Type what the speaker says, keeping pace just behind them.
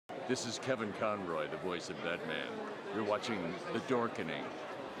This is Kevin Conroy, the voice of Batman. You're watching The Dorkening.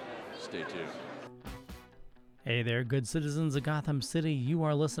 Stay tuned. Hey there, good citizens of Gotham City. You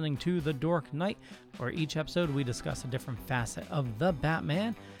are listening to The Dork Knight, where each episode we discuss a different facet of the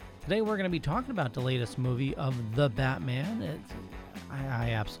Batman. Today we're going to be talking about the latest movie of the Batman.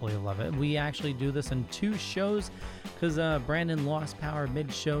 I absolutely love it. We actually do this in two shows because Brandon lost power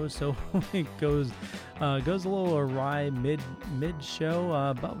mid-show, so it goes a little awry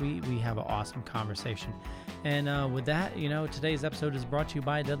mid-show, but we have an awesome conversation. And with that, today's episode is brought to you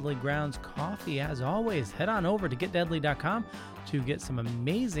by Deadly Grounds Coffee. As always, head on over to getdeadly.com to get some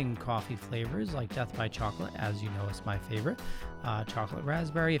amazing coffee flavors like Death by Chocolate, as you know is my favorite. Chocolate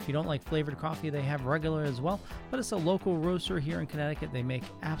raspberry. If you don't like flavored coffee, they have regular as well. But it's a local roaster here in Connecticut. They make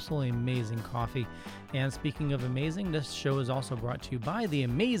absolutely amazing coffee. And speaking of amazing, this show is also brought to you by the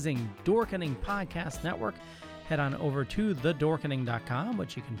amazing Dorkening Podcast Network. Head on over to thedorkening.com,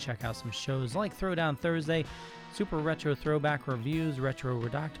 which you can check out some shows like Throwdown Thursday, Super Retro Throwback Reviews, Retro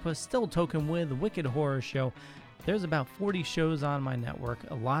Redoctopus, Still Token with, Wicked Horror Show. There's about 40 shows on my network.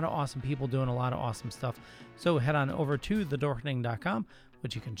 A lot of awesome people doing a lot of awesome stuff. So head on over to thedorkening.com,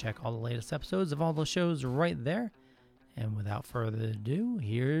 which you can check all the latest episodes of all the shows right there. And without further ado,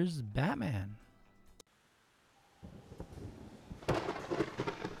 here's Batman.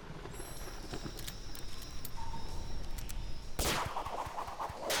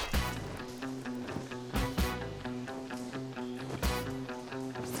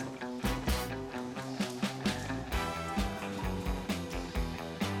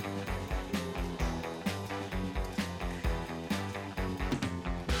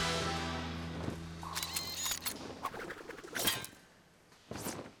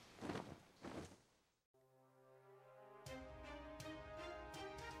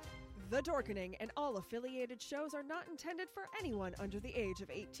 The Dorkening and all affiliated shows are not intended for anyone under the age of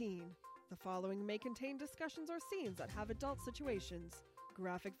 18. The following may contain discussions or scenes that have adult situations,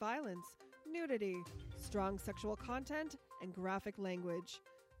 graphic violence, nudity, strong sexual content, and graphic language.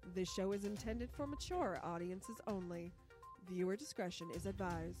 This show is intended for mature audiences only. Viewer discretion is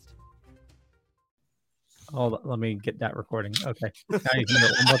advised. Oh, let me get that recording. Okay. Now you can do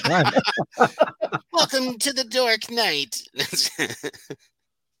it one more time. Welcome to the Dork Knight.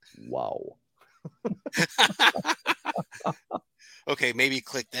 Wow. Okay, maybe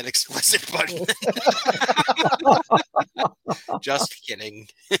click that explicit button. Just kidding.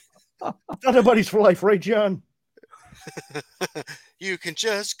 Everybody's for life, right, John? You can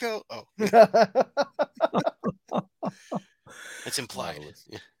just go. Oh, it's implied.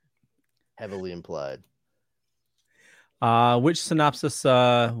 Yeah. Heavily implied. Which synopsis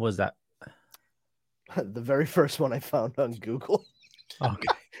was that? The very first one I found on Google. Okay.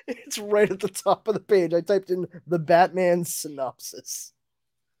 It's right at the top of the page. I typed in the Batman synopsis.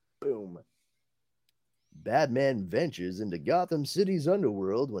 Boom. Batman ventures into Gotham City's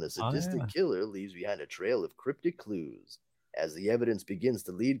underworld when a sadistic killer leaves behind a trail of cryptic clues. As the evidence begins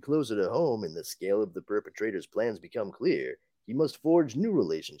to lead closer to home and the scale of the perpetrator's plans become clear, he must forge new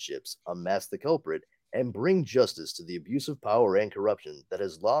relationships, unmask the culprit, and bring justice to the abuse of power and corruption that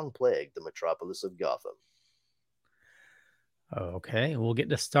has long plagued the metropolis of Gotham. Okay, we'll get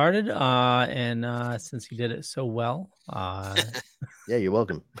this started. And since you did it so well, yeah, you're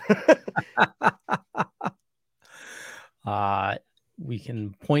welcome. We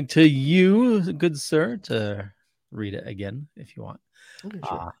can point to you, good sir, to read it again if you want. Okay,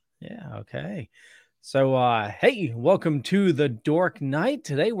 sure. Yeah, okay. So, hey, welcome to the Dork Knight.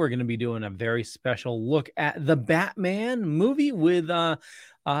 Today we're going to be doing a very special look at the Batman movie with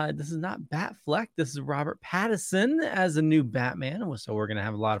this is not Batfleck. This is Robert Pattinson as a new Batman. So we're going to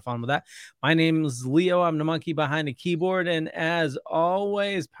have a lot of fun with that. My name is Leo. I'm the monkey behind the keyboard. And as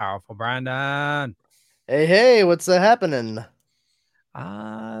always, powerful Brandon. Hey, what's happening?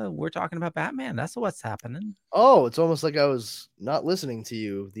 We're talking about Batman. That's what's happening. Oh, it's almost like I was not listening to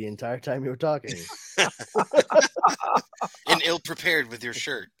you the entire time you were talking. And ill-prepared with your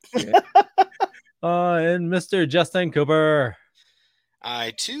shirt. And Mr. Justin Cooper.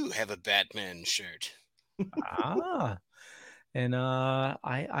 I, too, have a Batman shirt. And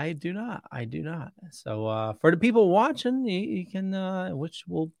I do not. I do not. So for the people watching, you can, which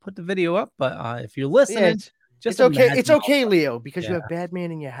we'll put the video up. But if you're listening, it's okay. It's okay, Leo, because you have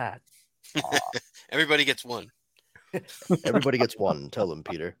Batman in your hat. Everybody gets one. Everybody gets one. Tell them,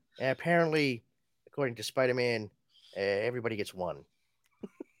 Peter. Apparently, according to Spider-Man, everybody gets one.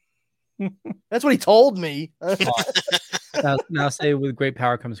 That's what he told me. now say, with great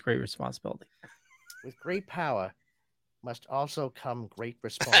power comes great responsibility. With great power must also come great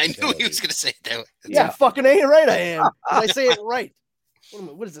responsibility. I knew he was going to say it that way. Yeah, fucking ain't right I am. I say it right.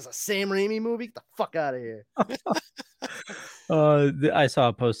 What is this, a Sam Raimi movie? Get the fuck out of here. I saw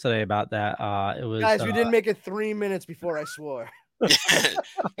a post today about that. It was Guys, we didn't make it 3 minutes before I swore.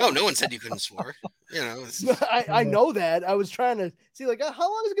 No one said you couldn't swear. You know, I know that. I was trying to see, like, how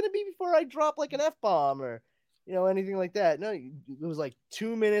long is it going to be before I drop, like, an F-bomb or, you know, anything like that. No, it was like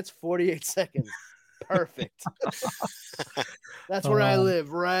 2 minutes, 48 seconds. Perfect. That's where I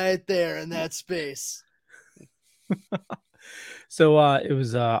live, right there in that space. So it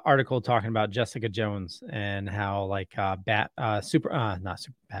was an article talking about Jessica Jones and how like Superman,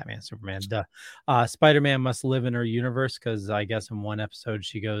 Spider-Man must live in her universe, because I guess in one episode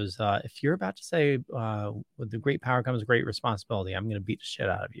she goes, if you're about to say with the great power comes great responsibility, I'm going to beat the shit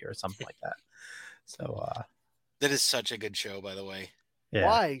out of you or something like that. So that is such a good show, by the way.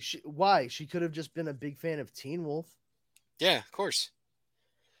 Yeah. Why? She could have just been a big fan of Teen Wolf. Yeah, of course.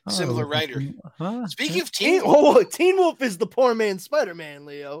 Similar writer. Speaking of Teen Wolf, Teen Wolf is the poor man's Spider-Man,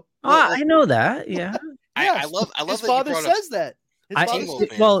 Leo. I know that. Yeah. I love his that father says that.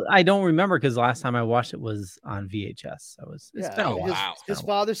 I don't remember, because last time I watched it was on VHS. So it's been a while. His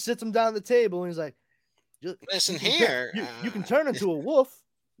father sits him down at the table and he's like, listen here. You can turn into a wolf.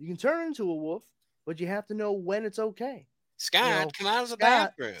 You can turn into a wolf, but you have to know when it's okay. Scott, come out of the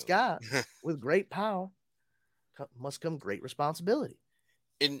bathroom. Scott, with great power must come great responsibility.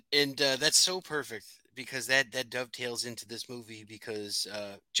 And that's so perfect, because that dovetails into this movie, because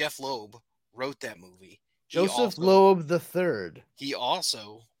Jeff Loeb wrote that movie. Joseph Loeb III. He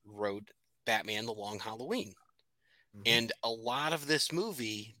also wrote Batman: The Long Halloween. Mm-hmm. And a lot of this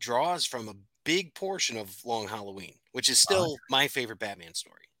movie draws from a big portion of Long Halloween, which is still my favorite Batman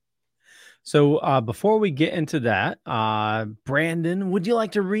story. So before we get into that, Brandon, would you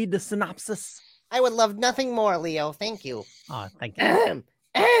like to read the synopsis? I would love nothing more, Leo. Thank you. Oh, thank you.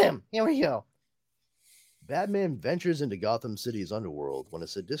 Here we go. Batman ventures into Gotham City's underworld when a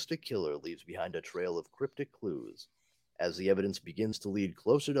sadistic killer leaves behind a trail of cryptic clues. As the evidence begins to lead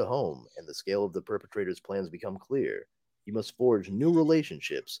closer to home and the scale of the perpetrator's plans become clear, he must forge new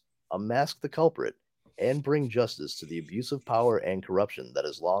relationships, unmask the culprit, and bring justice to the abuse of power and corruption that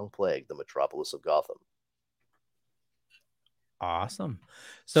has long plagued the metropolis of Gotham. Awesome.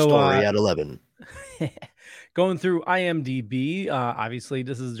 So story at 11. Going through IMDb, obviously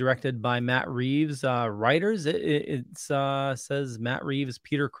this is directed by Matt Reeves. Writers, it says Matt Reeves,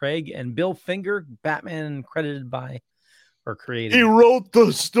 Peter Craig, and Bill Finger. Batman credited by or created. He wrote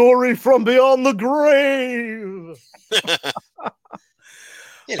the story from beyond the grave.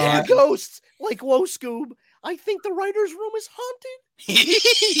 Ghosts like Whoa Scoob. I think the writer's room is haunted.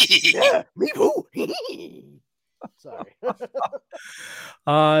 Yeah, me too. Sorry.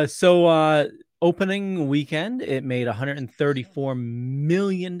 So opening weekend, it made $134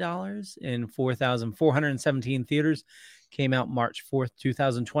 million in 4,417 theaters. Came out March 4th,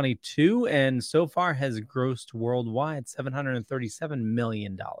 2022, and so far has grossed worldwide $737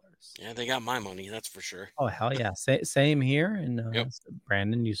 million. Yeah, they got my money, that's for sure. Oh, hell yeah. Same here. And yep.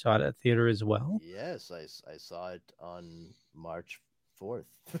 Brandon, you saw it at theater as well? Yes, I saw it on March 4th.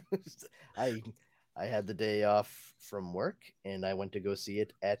 I had the day off from work, and I went to go see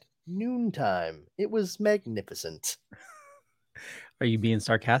it at noontime. It was magnificent. Are you being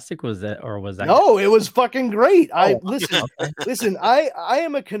sarcastic? Was that? No, it was fucking great. Listen, I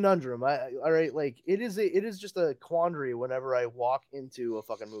am a conundrum. All right, like it is just a quandary whenever I walk into a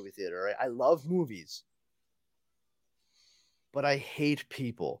fucking movie theater. Right, I love movies, but I hate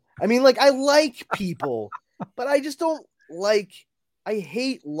people. I mean, like I like people, but I just don't like. I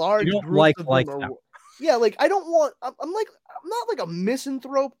hate large groups of them. Yeah, like I don't want. I'm not like a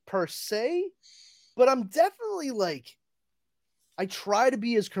misanthrope per se, but I'm definitely like. I try to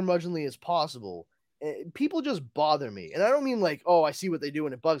be as curmudgeonly as possible. People just bother me. And I don't mean like, oh, I see what they do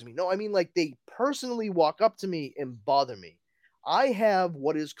and it bugs me. No, I mean like they personally walk up to me and bother me. I have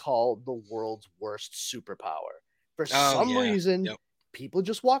what is called the world's worst superpower. For some reason, people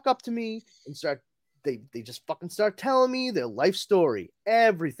just walk up to me and they just fucking start telling me their life story,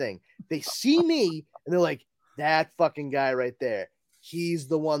 everything. They see me and they're like, that fucking guy right there, he's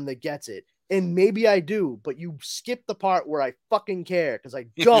the one that gets it. And maybe I do, but you skip the part where I fucking care because I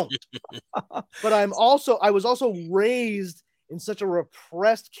don't. But I was also raised in such a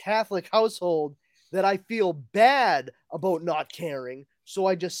repressed Catholic household that I feel bad about not caring. So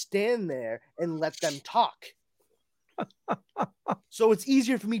I just stand there and let them talk. So it's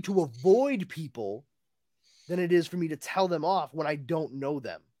easier for me to avoid people than it is for me to tell them off when I don't know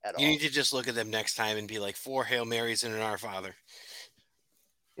them at all. You need to just look at them next time and be like 4 Hail Marys and an Our Father.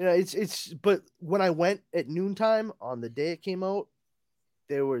 You know, but when I went at noontime on the day it came out,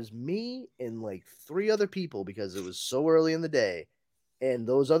 there was me and like 3 other people because it was so early in the day. and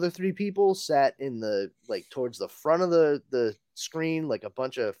those other three people sat in the like towards the front of the screen like a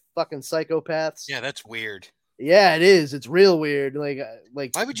bunch of fucking psychopaths. Yeah, that's weird. Yeah, it is. It's real weird. Like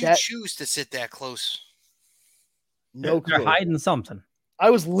Why would you that. choose to sit that close? No They're clue. hiding something. I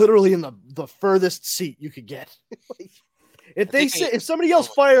was literally in the furthest seat you could get. Like, if somebody else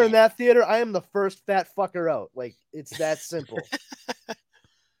fire in that theater, I am the first fat fucker out. Like, it's that simple.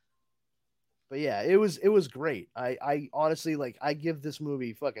 But yeah, it was great. I honestly like I give this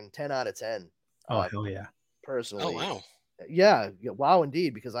movie fucking 10 out of 10. Oh hell yeah. Personally. Oh wow. Yeah, wow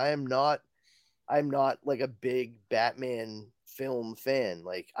indeed, because I'm not like a big Batman film fan.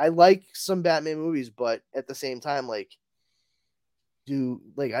 Like I like some Batman movies, but at the same time, like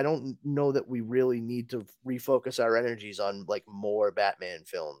I don't know that we really need to refocus our energies on like more Batman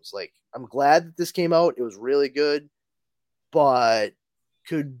films. Like I'm glad that this came out. It was really good, but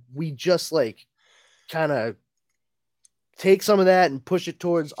could we just like kind of take some of that and push it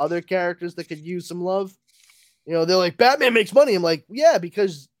towards other characters that could use some love? You know, they're like, Batman makes money. I'm like, yeah,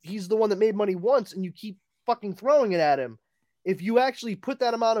 because he's the one that made money once and you keep fucking throwing it at him. If you actually put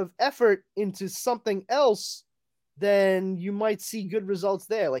that amount of effort into something else, then you might see good results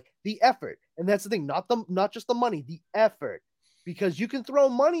there. Like the effort. And that's the thing, not just the money, the effort. Because you can throw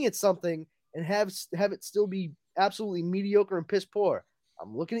money at something and have it still be absolutely mediocre and piss poor.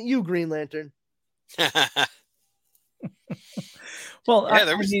 I'm looking at you, Green Lantern. Well, yeah,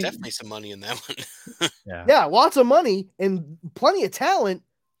 there was definitely some money in that one. Yeah, lots of money and plenty of talent,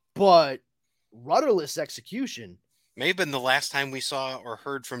 but rudderless execution. May have been the last time we saw or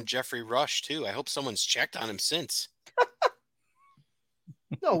heard from Jeffrey Rush too. I hope someone's checked on him since.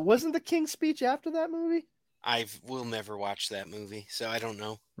 No, wasn't the King's Speech after that movie? I will never watch that movie, so I don't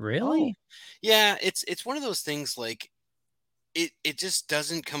know. Really? Oh. Yeah, it's one of those things like it just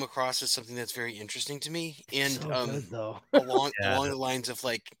doesn't come across as something that's very interesting to me. And So good, though. along the lines of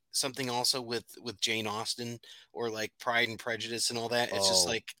like something also with Jane Austen or like Pride and Prejudice and all that. It's just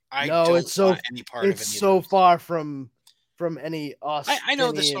like I don't want any part of it. It's so far from any Austen. I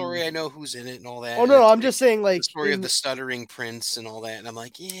know the story. I know who's in it and all that. Oh no, I'm just saying like the story of the stuttering prince and all that. And I'm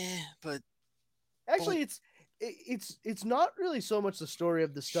like, yeah, but actually it's not really so much the story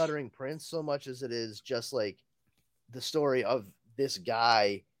of the stuttering prince so much as it is just like the story of this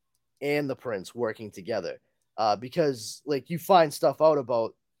guy and the prince working together. Because like you find stuff out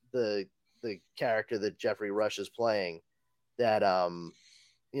about the character that Jeffrey Rush is playing that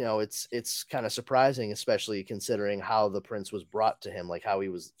you know it's kind of surprising, especially considering how the prince was brought to him, like how he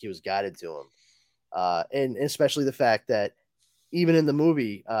was guided to him, and especially the fact that even in the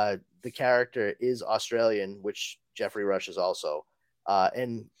movie the character is Australian, which Jeffrey Rush is also,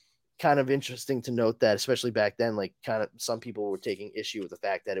 and kind of interesting to note that, especially back then, like kind of some people were taking issue with the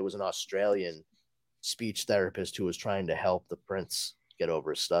fact that it was an Australian speech therapist who was trying to help the prince get over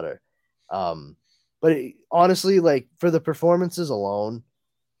his stutter. But honestly, like for the performances alone,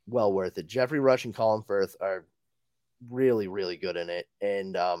 well worth it. Jeffrey Rush and Colin Firth are really, really good in it.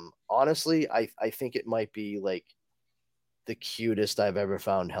 And honestly, I think it might be like the cutest I've ever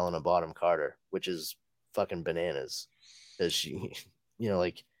found Helena Bonham Carter, which is fucking bananas. Because she, you know,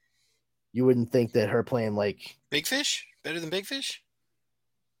 like you wouldn't think that her playing like Big Fish better than Big Fish.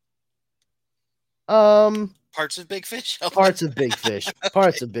 Parts of Big Fish. Parts of Big Fish.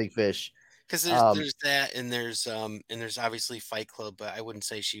 Parts of Big Fish. Because there's that, and there's obviously Fight Club, but I wouldn't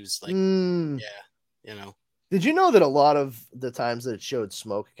say she was like, yeah, you know. Did you know that a lot of the times that it showed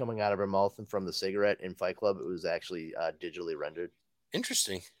smoke coming out of her mouth and from the cigarette in Fight Club, it was actually digitally rendered?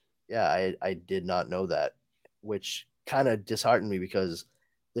 Interesting. Yeah, I did not know that, which kind of disheartened me because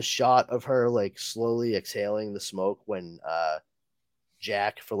the shot of her like slowly exhaling the smoke when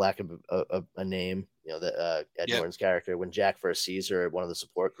Jack, for lack of a name, you know, the Ed Norton's character, when Jack first sees her at one of the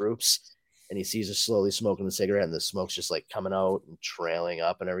support groups and he sees her slowly smoking the cigarette and the smoke's just like coming out and trailing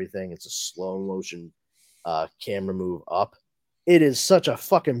up and everything. It's a slow motion camera move up. It is such a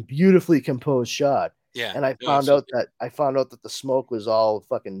fucking beautifully composed shot. Yeah. And I found out that the smoke was all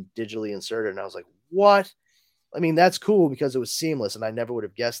fucking digitally inserted, and I was like, what? I mean, that's cool because it was seamless, and I never would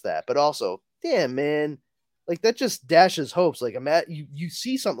have guessed that. But also, damn, man, like that just dashes hopes. Like, you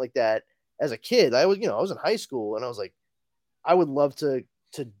see something like that as a kid. I was in high school, and I was like, I would love to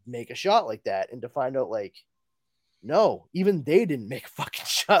make a shot like that, and to find out like, no, even they didn't make a fucking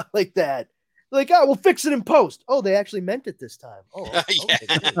shot like that. Like, oh, we'll fix it in post. Oh, they actually meant it this time. Oh, okay.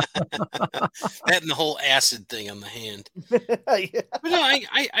 That and the whole acid thing on the hand. Yeah. But no,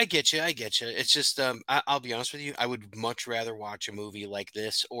 I get you. I get you. It's just, I'll be honest with you. I would much rather watch a movie like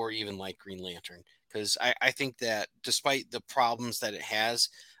this or even like Green Lantern, because I think that despite the problems that it has,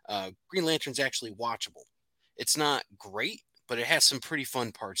 Green Lantern's actually watchable. It's not great, but it has some pretty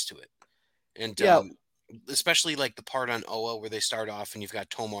fun parts to it. And Yeah. especially like the part on Oa where they start off and you've got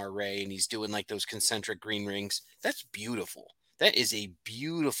Tomar Ray and he's doing like those concentric green rings. That's beautiful. That is a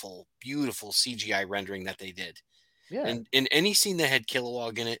beautiful, beautiful CGI rendering that they did. Yeah. And in any scene that had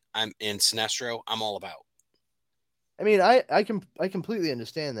Kilowog in it, I'm in Sinestro, I'm all about. I mean, I completely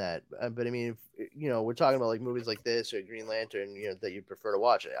understand that, but I mean, if, we're talking about like movies like this or Green Lantern, that you prefer to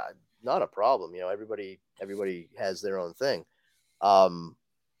watch. Not a problem. Everybody has their own thing.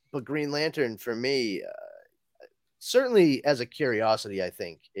 But Green Lantern for me, certainly as a curiosity, I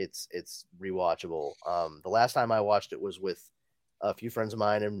think it's rewatchable. The last time I watched it was with a few friends of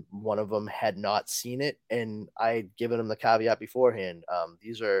mine, and one of them had not seen it, and I'd given them the caveat beforehand.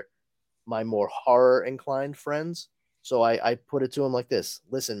 These are my more horror inclined friends. So I put it to him like this: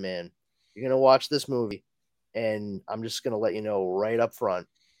 listen, man, you're going to watch this movie, and I'm just going to let you know right up front,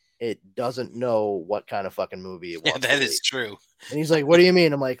 it doesn't know what kind of fucking movie it wants. Yeah, that is true. And he's like, what do you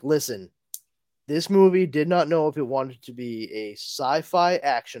mean? I'm like, listen, this movie did not know if it wanted to be a sci-fi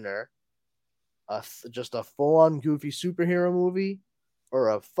actioner, just a full-on goofy superhero movie, or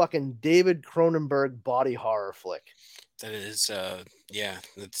a fucking David Cronenberg body horror flick. That is, yeah.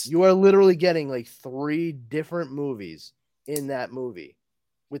 You are literally getting like 3 different movies in that movie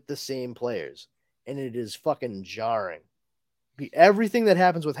with the same players, and it is fucking jarring. Everything that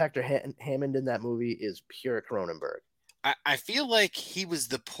happens with Hector Hammond in that movie is pure Cronenberg. I feel like he was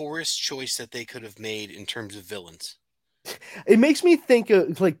the poorest choice that they could have made in terms of villains. It makes me think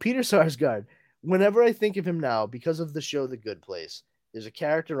of like Peter Sarsgaard. Whenever I think of him now, because of the show The Good Place, there's a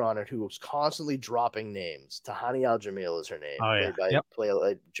character on it who was constantly dropping names. Tahani Al-Jamil is her name, played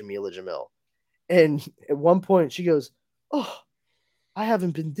by Jamila Jamil. And at one point she goes, "Oh, I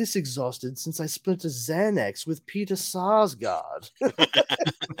haven't been this exhausted since I spent a Xanax with Peter Sarsgaard."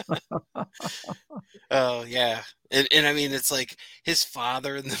 Oh, yeah. And I mean, it's like his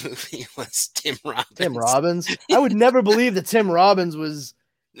father in the movie was Tim Robbins. Tim Robbins? I would never believe that Tim Robbins was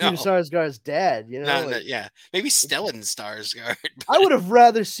Peter Sarsgaard's dad. Yeah. Maybe Stellan Skarsgård. I would have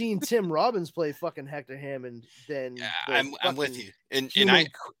rather seen Tim Robbins play fucking Hector Hammond than I'm with you.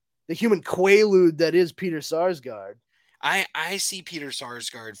 The human quaalude that is Peter Sarsgaard. I see Peter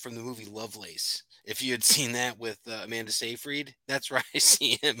Sarsgaard from the movie Lovelace. If you had seen that with Amanda Seyfried, that's where I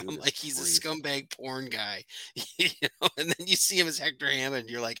see him. I'm like, he's a scumbag porn guy, and then you see him as Hector Hammond.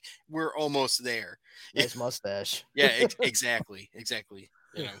 You're like, we're almost there. Nice mustache. Yeah, exactly.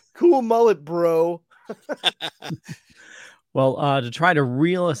 Cool mullet, bro. Well, to try to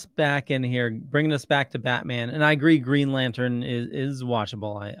reel us back in here, bringing us back to Batman, and I agree, Green Lantern is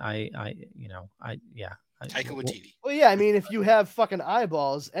watchable. Taika Waititi. Well, yeah, I mean, if you have fucking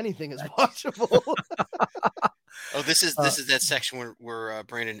eyeballs, anything is watchable. Oh, this is that section where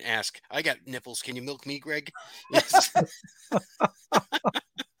Brandon asks, "I got nipples. Can you milk me, Greg?"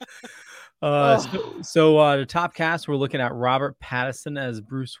 The top cast, we're looking at Robert Pattinson as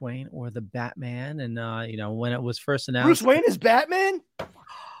Bruce Wayne or the Batman, and when it was first announced, Bruce Wayne is Batman.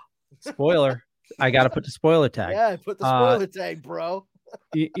 Spoiler! I got to put the spoiler tag. Yeah, put the spoiler tag, bro.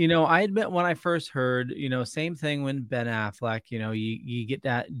 I admit when I first heard, same thing when Ben Affleck, you get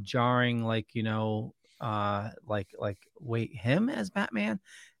that jarring, wait, him as Batman,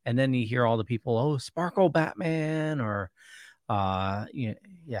 and then you hear all the people, oh, Sparkle Batman, or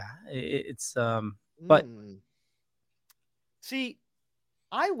it's but see,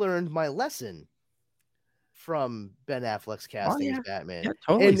 I learned my lesson from Ben Affleck's casting as Batman. Yeah,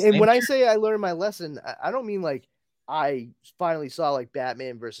 totally. And when I say I learned my lesson, I don't mean like I finally saw like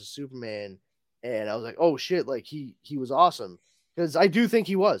Batman versus Superman and I was like, oh shit, like he was awesome. Because I do think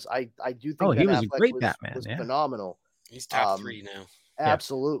he was. I do think he was Affleck a great Batman. Was phenomenal. He's top 3 now.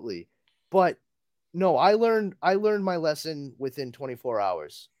 Absolutely. But no, I learned my lesson within 24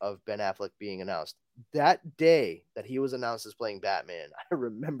 hours of Ben Affleck being announced. That day that he was announced as playing Batman, I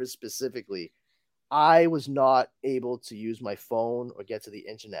remember specifically, I was not able to use my phone or get to the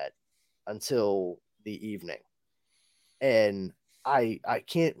internet until the evening. And I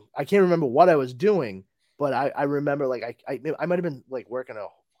can't remember what I was doing, but I remember like I might have been like working a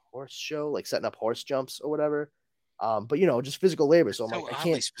horse show, like setting up horse jumps or whatever. But just physical labor. So I'm like, I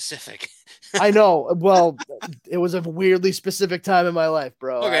can't. Specific. I know. Well, it was a weirdly specific time in my life,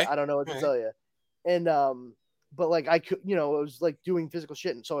 bro. Okay. I don't know what to tell you. And but like I could, it was like doing physical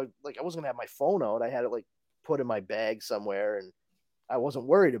shit, and so I wasn't gonna have my phone out. I had it like put in my bag somewhere, and I wasn't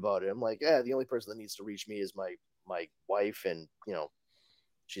worried about it. I'm like, the only person that needs to reach me is my wife, and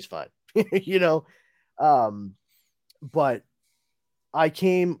she's fine. But I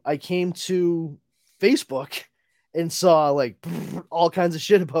came to Facebook and saw like all kinds of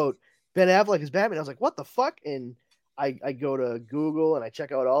shit about Ben Affleck as Batman. I was like, what the fuck? And I go to Google and I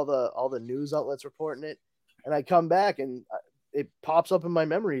check out all the news outlets reporting it, and I come back and it pops up in my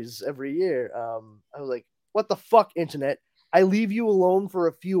memories every year. I was like, what the fuck, internet? I leave you alone for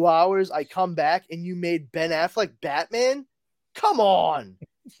a few hours. I come back and you made Ben Affleck Batman? Come on.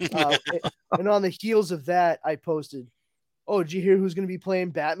 And on the heels of that, I posted, oh, did you hear who's going to be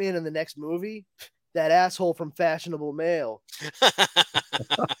playing Batman in the next movie? That asshole from Fashionable Mail.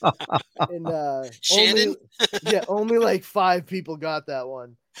 And Shannon? only like 5 people got that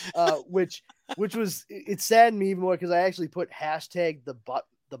one. Which was, it saddened me even more because I actually put hashtag the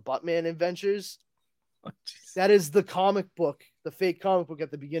Buttman Adventures. Oh, that is the comic book, the fake comic book at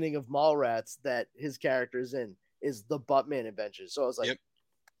the beginning of Mallrats that his character is in, is the Buttman Adventures. So I was like,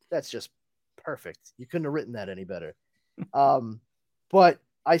 that's just perfect. You couldn't have written that any better. But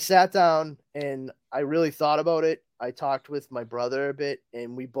I sat down and I really thought about it. I talked with my brother a bit,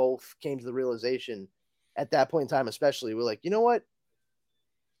 and we both came to the realization at that point in time, especially, we're like, you know what?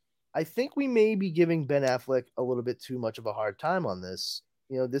 I think we may be giving Ben Affleck a little bit too much of a hard time on this.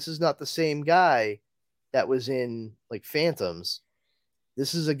 You know, this is not the same guy that was in like Phantoms.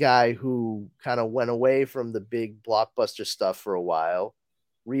 This is a guy who kind of went away from the big blockbuster stuff for a while,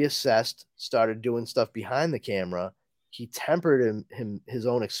 reassessed, started doing stuff behind the camera. He tempered his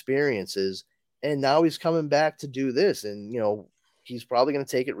own experiences, and now he's coming back to do this. And, you know, he's probably going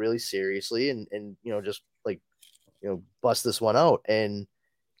to take it really seriously and, you know, just like, you know, bust this one out. And,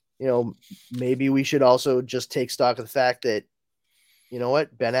 you know, maybe we should also just take stock of the fact that, you know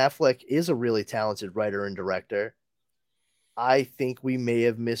what, Ben Affleck is a really talented writer and director. I think we may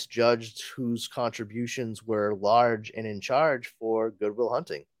have misjudged whose contributions were large and in charge for Good Will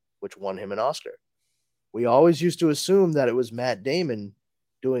Hunting, which won him an Oscar. We always used to assume that it was Matt Damon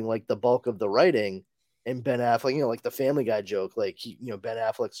doing like the bulk of the writing, and Ben Affleck, you know, like the Family Guy joke, like Ben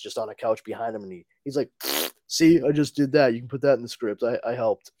Affleck's just on a couch behind him, and he's like, see, I just did that. You can put that in the script. I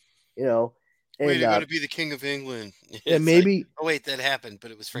helped, you know. And, wait, I'm going to be the king of England. And maybe, like, oh wait, that happened,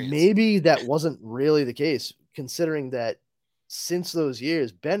 but it was France. Maybe that wasn't really the case, considering that since those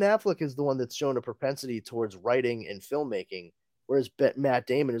years, Ben Affleck is the one that's shown a propensity towards writing and filmmaking, whereas Matt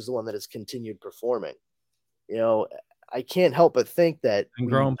Damon is the one that has continued performing. You know, I can't help but think that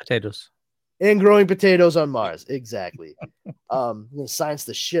growing potatoes on Mars. Exactly. I'm gonna science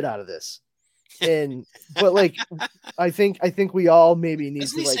the shit out of this. But like, I think we all maybe need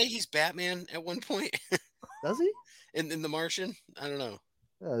Doesn't to he like. say he's Batman at one point? Does he? In The Martian? I don't know.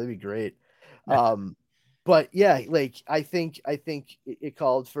 Oh, that'd be great. But yeah, like I think it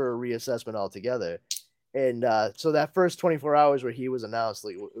called for a reassessment altogether. And so that first 24 hours where he was announced,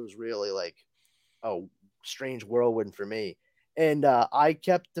 like, it was really like, oh, strange whirlwind for me. And I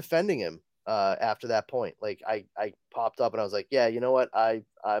kept defending him after that point. Like I popped up and I was like, yeah, you know what? I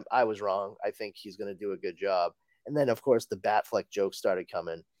was wrong. I think he's going to do a good job. And then of course the Batfleck jokes started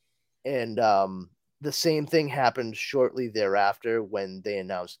coming. And the same thing happened shortly thereafter when they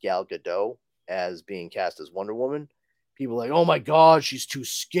announced Gal Gadot as being cast as Wonder Woman. People were like, oh my God, she's too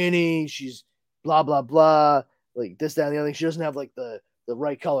skinny. She's blah, blah, blah. Like this, that, and the other thing. She doesn't have like the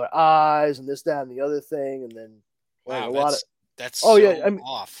right color eyes and this, that, and the other thing. And then wow, a lot of that's I mean,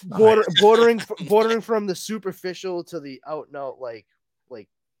 off. Bordering from the superficial to the out and out like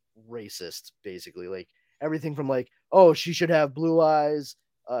racist, basically. Like everything from like, oh, she should have blue eyes,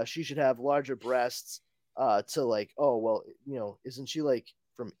 she should have larger breasts, to like, oh well, you know, isn't she like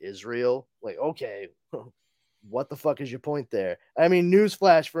from Israel? Like, okay, what the fuck is your point there? I mean,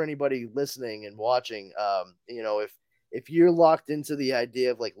 newsflash for anybody listening and watching, you know, if you're locked into the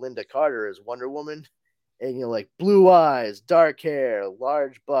idea of like Linda Carter as Wonder Woman, and you're like blue eyes, dark hair,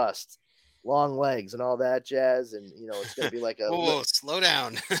 large bust, long legs, and all that jazz, and you know it's gonna be like a whoa, slow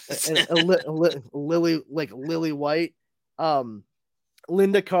down, Lily White.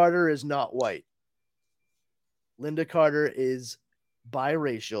 Linda Carter is not white. Linda Carter is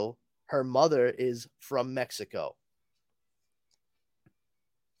biracial. Her mother is from Mexico.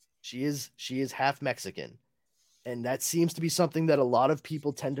 She is half Mexican. And that seems to be something that a lot of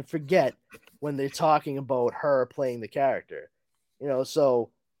people tend to forget when they're talking about her playing the character. You know,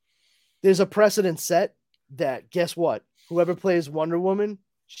 so there's a precedent set that, guess what? Whoever plays Wonder Woman,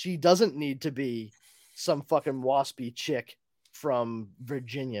 she doesn't need to be some fucking waspy chick from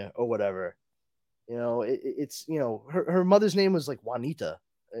Virginia or whatever. You know, it's, you know, her mother's name was like Juanita.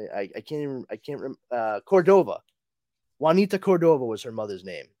 I can't remember. Cordova. Juanita Cordova was her mother's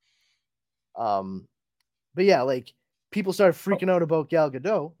name. But yeah, like people started freaking out about Gal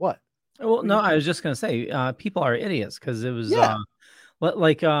Gadot. What? Well, no, I was just gonna say, people are idiots because it was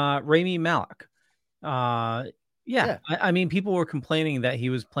like Rami Malek. Yeah. I mean, people were complaining that he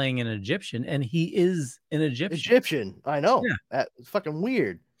was playing an Egyptian, and he is an Egyptian. I know. Yeah. That's fucking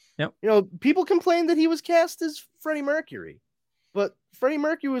weird. Yep. You know, people complained that he was cast as Freddie Mercury, but Freddie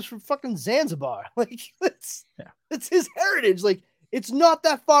Mercury was from fucking Zanzibar. Like, it's his heritage. Like, it's not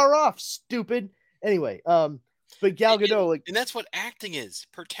that far off, stupid. Anyway, but Gal Gadot, like, and that's what acting is,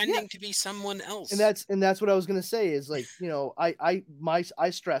 pretending to be someone else. And that's what I was gonna say is, like, you know, I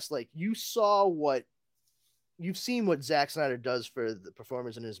stress, like, you've seen what Zack Snyder does for the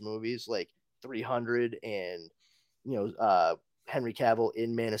performers in his movies, like 300 and, you know, Henry Cavill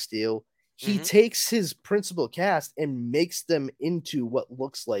in Man of Steel. He takes his principal cast and makes them into what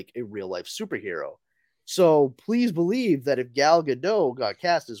looks like a real life superhero. So please believe that if Gal Gadot got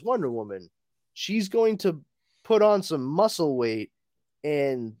cast as Wonder Woman, she's going to put on some muscle weight,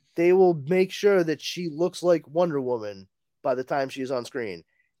 and they will make sure that she looks like Wonder Woman by the time she's on screen.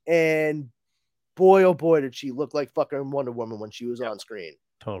 And boy, oh boy, did she look like fucking Wonder Woman when she was on screen.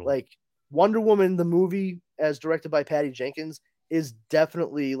 Totally. Like, Wonder Woman, the movie, as directed by Patty Jenkins, is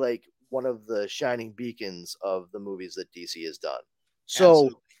definitely like one of the shining beacons of the movies that DC has done. So,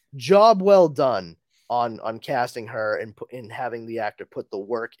 Absolutely. Job well done on casting her and having the actor put the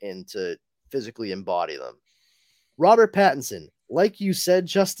work in to physically embody them. Robert Pattinson, like you said,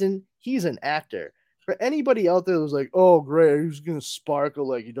 Justin, he's an actor. For anybody out there who's like, oh, great, he's going to sparkle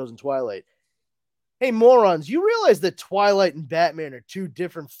like he does in Twilight. Hey, morons, you realize that Twilight and Batman are two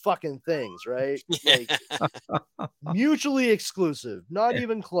different fucking things, right? Like, mutually exclusive, not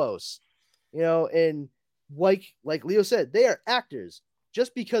even close. You know, and like Leo said, they are actors.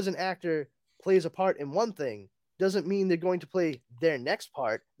 Just because an actor plays a part in one thing doesn't mean they're going to play their next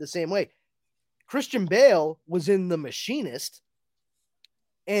part the same way. Christian Bale was in The Machinist,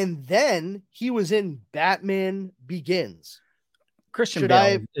 and then he was in Batman Begins. Christian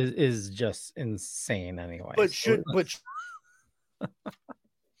Bale is just insane anyway.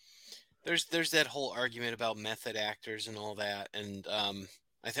 There's that whole argument about method actors and all that, and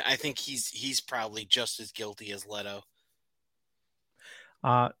I think he's probably just as guilty as Leto.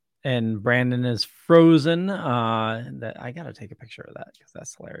 And Brandon is frozen. That I gotta take a picture of that because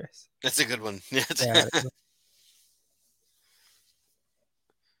that's hilarious. That's a good one. Yeah.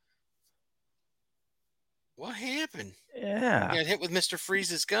 What happened? Yeah. He got hit with Mr.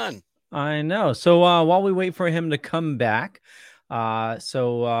 Freeze's gun. I know. So while we wait for him to come back, Robert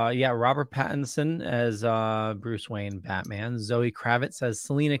Pattinson as Bruce Wayne Batman, Zoe Kravitz as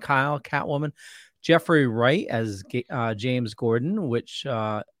Selena Kyle Catwoman, Jeffrey Wright as James Gordon, which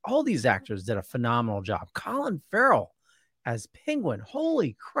all these actors did a phenomenal job. Colin Farrell as Penguin.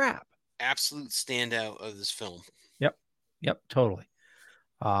 Holy crap. Absolute standout of this film. Yep, totally.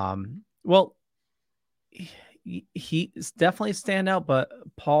 Well, he's definitely a standout, but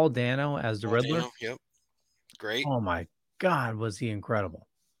Paul Dano as the Riddler. Yep. Great. Oh my God, was he incredible.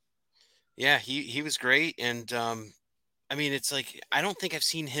 Yeah, he was great. And I mean, it's like, I don't think I've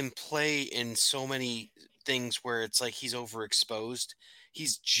seen him play in so many things where it's like he's overexposed.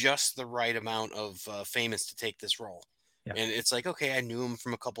 He's just the right amount of famous to take this role. Yeah. And it's like, okay, I knew him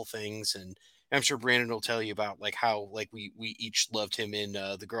from a couple things, and I'm sure Brandon will tell you about like how like we each loved him in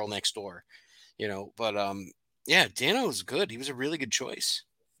The Girl Next Door, you know. But yeah, Dano was good. He was a really good choice.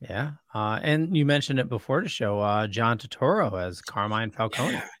 Yeah. And you mentioned it before the show, John Turturro as Carmine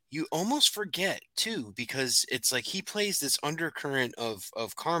Falcone. Yeah, you almost forget too, because it's like he plays this undercurrent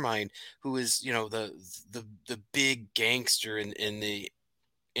of Carmine, who is, you know, the big gangster in the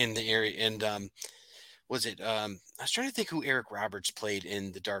area. And was it I was trying to think who Eric Roberts played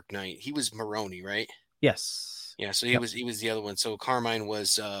in The Dark Knight. He was Maroni, right? Yes. Yeah, so he was the other one. So Carmine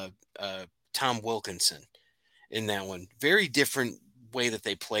was Tom Wilkinson in that one. Very different way that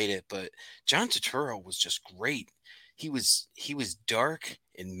they played it, but John Turturro was just great. He was dark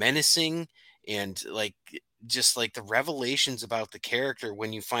and menacing, and like just like the revelations about the character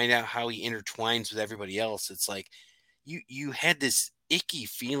when you find out how he intertwines with everybody else. It's like you had this icky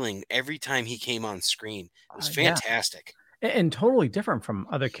feeling every time he came on screen. It was fantastic. And totally different from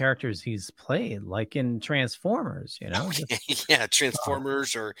other characters he's played, like in Transformers, you know? Yeah,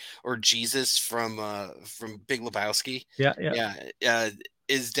 Transformers or Jesus from Big Lebowski. Yeah,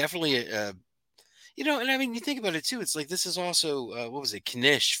 is definitely a you know, and I mean, you think about it too. It's like this is also what was it,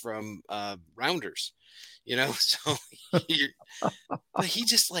 Knish from Rounders, you know? So but he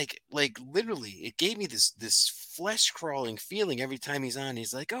just like literally, it gave me this flesh crawling feeling every time he's on.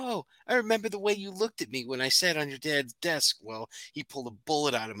 He's like, "Oh, I remember the way you looked at me when I sat on your dad's desk." Well, he pulled a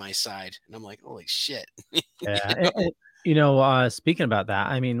bullet out of my side, and I'm like, "Holy shit!" Yeah, you know, speaking about that,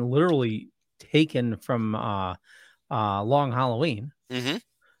 I mean, literally taken from Long Halloween. Mm-hmm.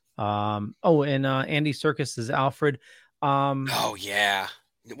 Oh, and Andy Serkis is Alfred. Oh yeah.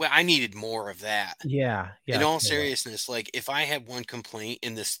 Well, I needed more of that. Yeah, In yeah, all totally. seriousness, like if I had one complaint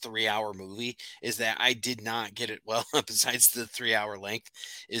in this 3-hour movie is that I did not get it well, besides the 3-hour length,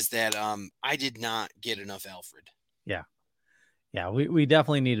 is that I did not get enough Alfred. Yeah. Yeah, we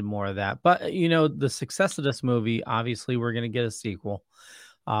definitely needed more of that. But you know, the success of this movie, obviously we're gonna get a sequel.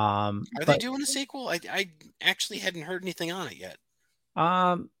 Are they But doing a sequel? I actually hadn't heard anything on it yet.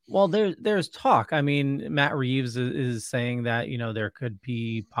 well, there's talk. I mean, Matt Reeves is saying that, you know, there could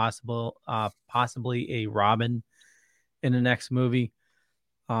be possibly a Robin in the next movie.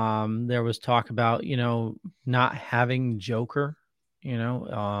 There was talk about, you know, not having Joker, you know,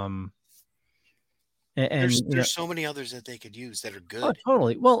 and you know, There's so many others that they could use that are oh, good.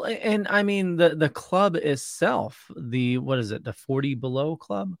 totally. Well, and I mean the club itself, the what is it, the 40 Below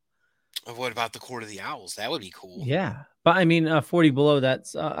Club? What about the Court of the Owls? That would be cool. Yeah, but I mean, 40 Below.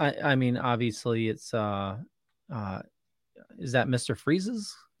 That's I mean, obviously, it's uh, is that Mister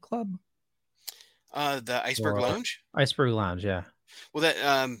Freeze's club The Iceberg or Lounge. Iceberg Lounge? Yeah, Well,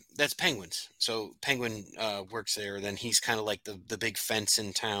 that's Penguin's. So Penguin works there. Then he's kind of like the big fence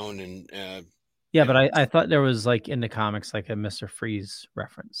in town, and yeah. you know. But I thought there was like in the comics like a Mister Freeze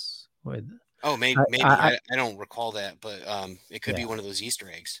reference with Oh, maybe I don't recall that, but it could yeah, be one of those Easter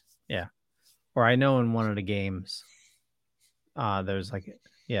eggs. yeah. Or I know in one of the games, there's like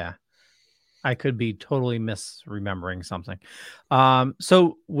yeah. I could be totally misremembering something.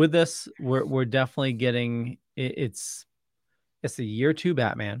 So with this, we're definitely getting it's a year two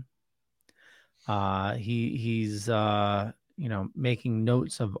Batman. He's you know, making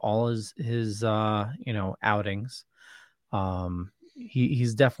notes of all his you know, outings.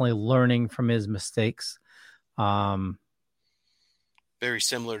 He's definitely learning from his mistakes. Um, Very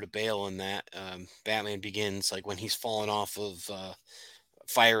similar to Bale in that Batman Begins, like when he's falling off of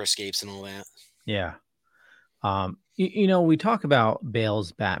fire escapes and all that. yeah. You know, we talk about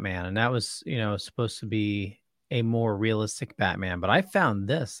Bale's Batman, and that was, you know, supposed to be a more realistic Batman, but I found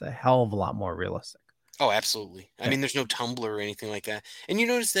this a hell of a lot more realistic. Oh, absolutely. I Yeah. mean, there's no Tumblr or anything like that. And you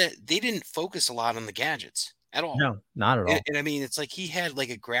notice that they didn't focus a lot on the gadgets at all. No, not at all. And I mean, it's like he had like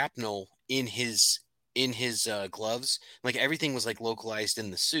a grapnel in his gloves. Like everything was like localized in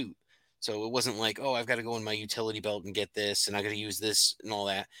the suit. So it wasn't like, oh, I've got to go in my utility belt and get this, and I got to use this and all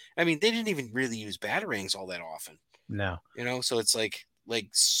that. I mean, they didn't even really use batarangs all that often, No. you know. So it's like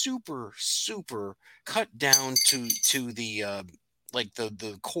super cut down to the like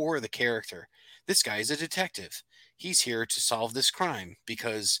the core of the character. This guy is a detective. He's here to solve this crime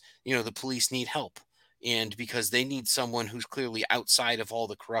because, you know, the police need help and because they need someone who's clearly outside of all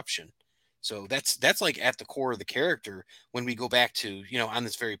the corruption. So that's like at the core of the character. When we go back to, you know, on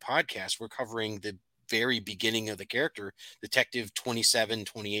this very podcast, we're covering the very beginning of the character, Detective 27,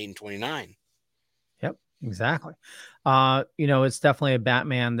 28, and 29. Yep, exactly. You know, it's definitely a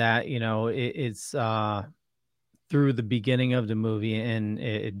Batman that, you know, it's through the beginning of the movie and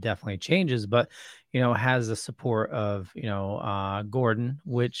it definitely changes, but you know, has the support of, you know, Gordon,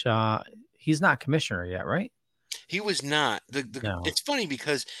 which he's not commissioner yet, right? He was not. No. It's funny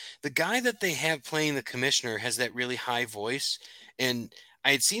because the guy that they have playing the commissioner has that really high voice, and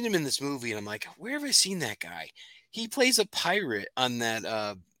I had seen him in this movie, and I'm like, where have I seen that guy? He plays a pirate on that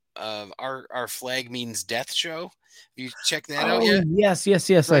our flag means death show. You check that out Oh yet? yes, yes,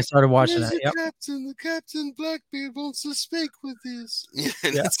 yes. I Like, started watching where's that. the Yep. captain? The captain Blackbeard wants to speak with this. Yeah,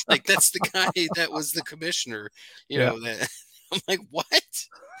 and Yeah. it's like that's the guy that was the commissioner. You Yeah. know that. I'm like, what?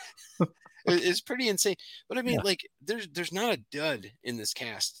 It's pretty insane. But I mean, Yeah. like, there's not a dud in this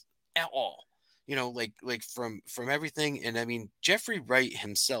cast at all. You know, like from everything. And I mean, Jeffrey Wright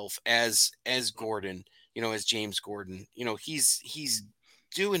himself as Gordon, you know, as James Gordon, you know, he's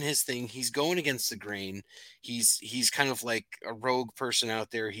doing his thing. He's going against the grain. He's kind of like a rogue person out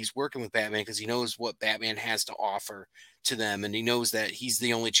there. He's working with Batman because he knows what Batman has to offer to them, and he knows that he's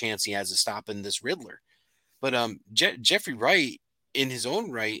the only chance he has of stopping this Riddler. But Jeffrey Wright, in his own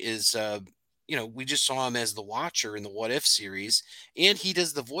right, is you know, we just saw him as the Watcher in the What If series, and he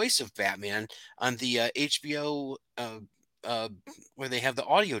does the voice of Batman on the HBO where they have the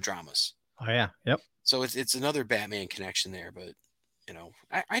audio dramas. Oh yeah. Yep. So it's another Batman connection there. But you know,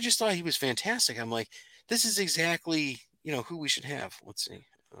 I just thought he was fantastic. I'm like, this is exactly, you know, who we should have. Let's see.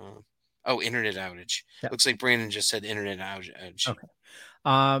 Oh, internet outage. Yep. Looks like Brandon just said internet outage. Okay.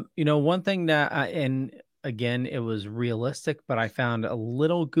 You know, one thing that and again, it was realistic, but I found a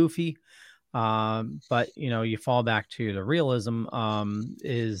little goofy. But you know, you fall back to the realism,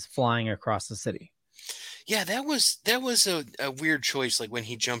 is flying across the city. Yeah, that was a weird choice. Like when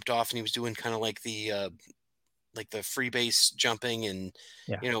he jumped off and he was doing kind of like the like the free base jumping, and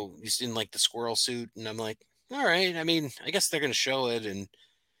Yeah. he's in like the squirrel suit, and I'm like, all right. I mean, I guess they're going to show it, and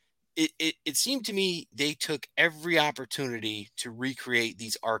it seemed to me they took every opportunity to recreate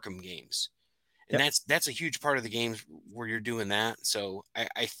these Arkham games, and Yep. that's a huge part of the games where you're doing that. So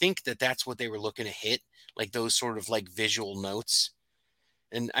I think that's what they were looking to hit, like those sort of like visual notes.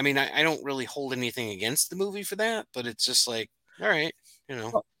 And I mean, I don't really hold anything against the movie for that, but it's just like, all right, you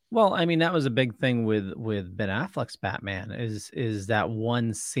know. Well, I mean, that was a big thing with Ben Affleck's Batman is that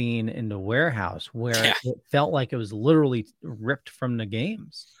one scene in the warehouse where Yeah. it felt like it was literally ripped from the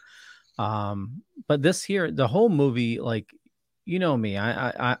games. But this here, the whole movie, like, you know me,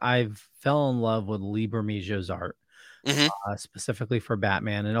 I've fell in love with Lieber Mijo's art, Hmm. specifically for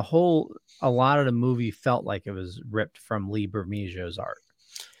Batman, and a lot of the movie felt like it was ripped from Lieber Mijo's art.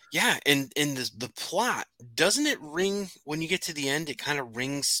 Yeah, and the plot, doesn't it ring when you get to the end? It kind of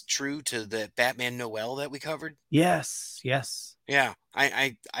rings true to the Batman Noel that we covered. Yes, yes, Yeah,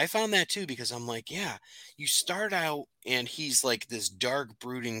 I found that too, because I'm like, yeah, you start out and he's like this dark,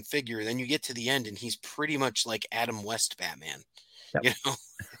 brooding figure, then you get to the end and he's pretty much like Adam West Batman, yep, you know.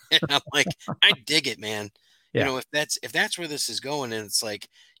 And I'm like, I dig it, man. yeah, If that's where this is going, and it's like,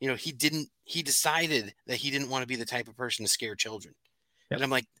 he decided that he didn't want to be the type of person to scare children. yep. And I'm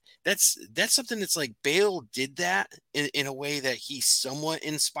like, that's something that's like Bale did that in a way that he somewhat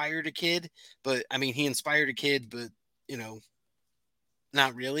inspired a kid, but I mean, he inspired a kid, but you know,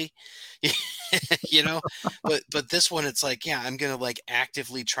 not really. you know, but this one, it's like, yeah, I'm gonna like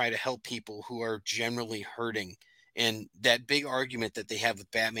actively try to help people who are generally hurting. And that big argument that they have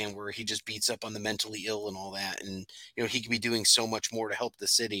with Batman, where he just beats up on the mentally ill and all that, and he could be doing so much more to help the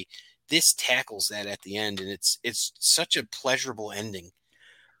city. This tackles that at the end, and it's such a pleasurable ending.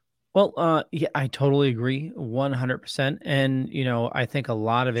 Well, yeah, I totally agree, 100%. And I think a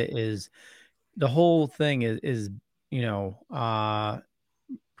lot of it is the whole thing is you know, uh,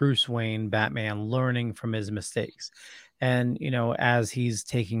 Bruce Wayne, Batman, learning from his mistakes, and as he's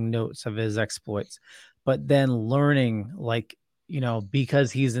taking notes of his exploits, but then learning, like,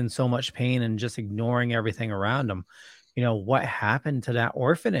 because he's in so much pain and just ignoring everything around him, what happened to that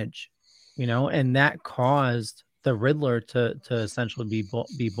orphanage, and that caused the Riddler to essentially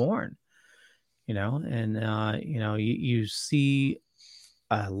be born, and you see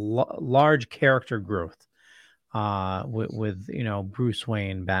a large character growth with Bruce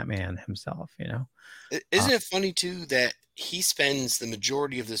Wayne, Batman himself, uh, Isn't it funny too that he spends the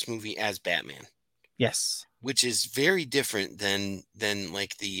majority of this movie as Batman, yes, which is very different than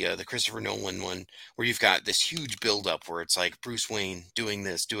like the Christopher Nolan one, where you've got this huge buildup where it's like Bruce Wayne doing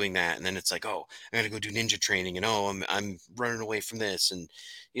this, doing that, and then it's like, oh, I got to go do ninja training, and oh, I'm running away from this, and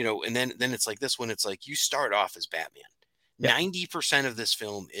and then it's like this one, it's like you start off as Batman. yep, 90% of this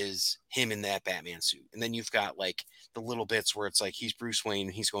film is him in that Batman suit, and then you've got like the little bits where it's like he's Bruce Wayne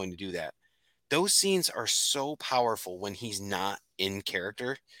and he's going to do that. Those scenes are so powerful when he's not in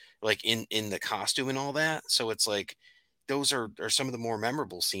character, like in the costume and all that. So it's like those are some of the more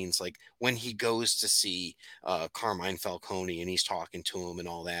memorable scenes, like when he goes to see Carmine Falcone and he's talking to him and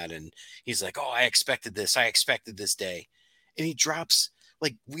all that, and he's like, oh, I expected this day. And he drops,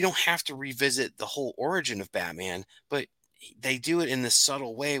 like, we don't have to revisit the whole origin of Batman, but they do it in this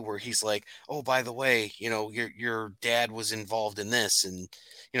subtle way where he's like, oh, by the way, your dad was involved in this, and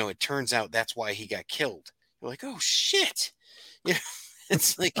it turns out that's why he got killed. You're like, oh shit. you know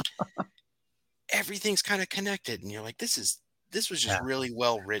it's like everything's kind of connected, and you're like, this was just yeah. really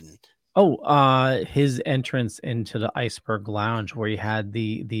well written. Oh, his entrance into the Iceberg Lounge, where he had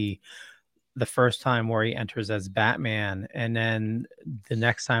the first time where he enters as Batman, and then the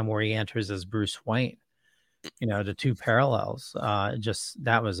next time where he enters as Bruce Wayne. The two parallels. Just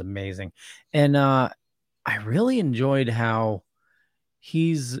that was amazing, and I really enjoyed how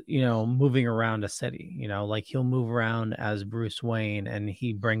he's moving around a city. Like he'll move around as Bruce Wayne, and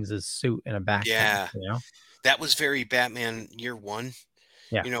he brings his suit in a backpack. Yeah, that was very Batman Year One.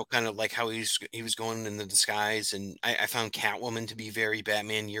 Yeah, Kind of like how he was going in the disguise, and I found Catwoman to be very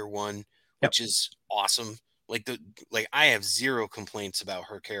Batman Year One, yep, which is awesome. Like I have zero complaints about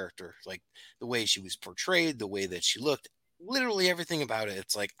her character, like the way she was portrayed, the way that she looked, literally everything about it.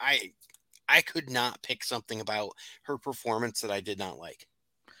 It's like I could not pick something about her performance that I did not like.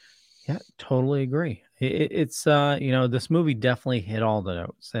 yeah, totally agree. It's this movie definitely hit all the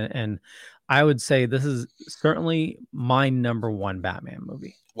notes, and I would say this is certainly my number one Batman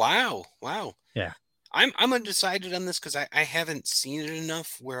movie. Wow, wow. Yeah. I'm undecided on this because I haven't seen it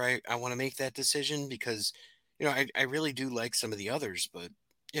enough where I want to make that decision, because I really do like some of the others, but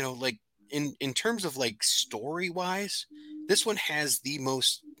like in terms of like story wise, this one has the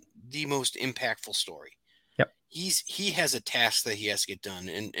most impactful story. Yep. He has a task that he has to get done,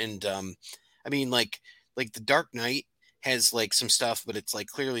 and I mean, like the Dark Knight has like some stuff, but it's like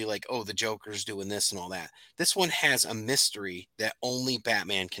clearly like, oh, the Joker's doing this and all that. This one has a mystery that only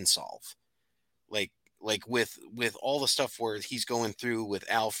Batman can solve. Like with all the stuff where he's going through with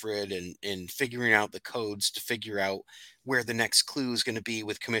Alfred and figuring out the codes to figure out where the next clue is going to be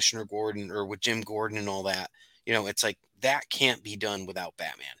with Commissioner Gordon or with Jim Gordon and all that. It's like that can't be done without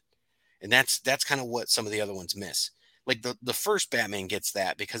Batman. And that's kind of what some of the other ones miss. Like the first Batman gets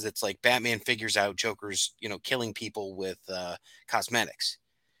that because it's like Batman figures out Joker's, killing people with cosmetics.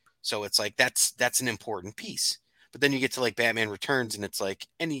 So it's like that's an important piece. But then you get to like Batman Returns and it's like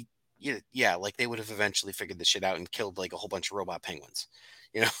yeah, like they would have eventually figured this shit out and killed like a whole bunch of robot penguins.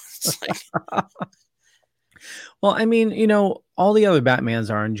 It's like Well, I mean, all the other Batmans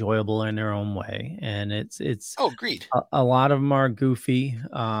are enjoyable in their own way, and it's oh, agreed. a lot of them are goofy.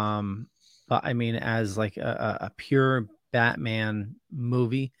 But I mean, as like a pure Batman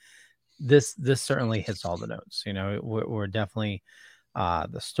movie, this certainly hits all the notes. We're definitely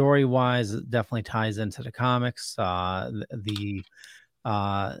the story wise, it definitely ties into the comics. Uh,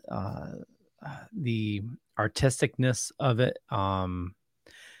 uh, the artisticness of it.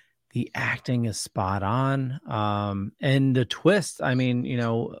 The acting is spot on. And the twist, I mean,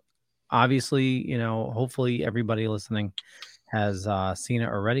 obviously, hopefully everybody listening has seen it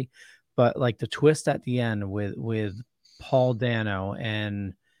already. But like the twist at the end with Paul Dano,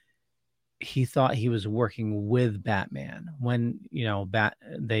 and he thought he was working with Batman when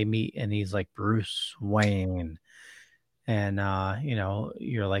they meet and he's like Bruce Wayne, and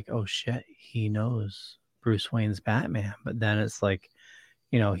you're like, oh shit, he knows Bruce Wayne's Batman. But then it's like,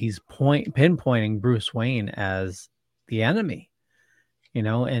 he's pinpointing Bruce Wayne as the enemy,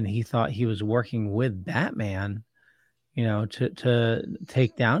 and he thought he was working with Batman, to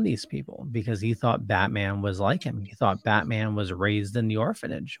take down these people because he thought Batman was like him. He thought Batman was raised in the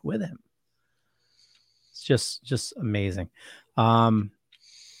orphanage with him. It's just amazing.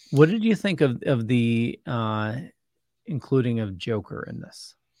 What did you think of the including of Joker in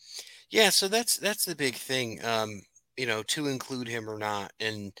this? Yeah, so that's the big thing. To include him or not.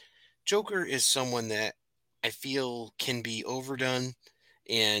 And Joker is someone that I feel can be overdone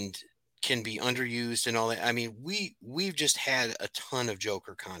and can be underused and all that. I mean, we've just had a ton of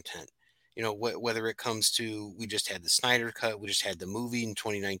Joker content. Whether it comes to, we just had the Snyder cut, we just had the movie in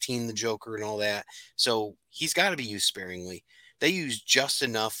 2019, the Joker and all that. So he's got to be used sparingly. They use just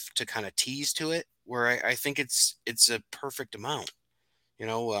enough to kind of tease to it, where I think it's a perfect amount.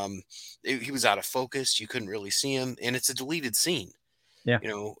 He was out of focus. You couldn't really see him, and it's a deleted scene. Yeah.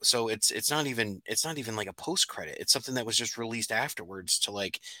 So it's not even like a post credit. It's something that was just released afterwards to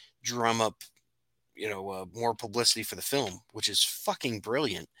like drum up, more publicity for the film, which is fucking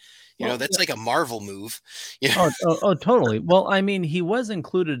brilliant. Well, That's like a Marvel move. Oh, totally. Well, I mean, he was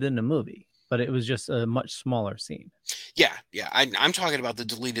included in the movie, but it was just a much smaller scene. Yeah. I'm talking about the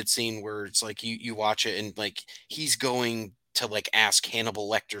deleted scene where it's like you watch it and like he's going to like ask Hannibal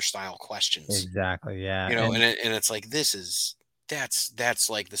Lecter style questions. Exactly. Yeah. And it's like that's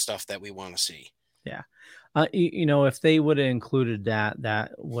like the stuff that we want to see. Yeah. If they would have included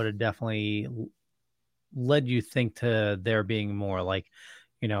that would have definitely led you think to there being more like,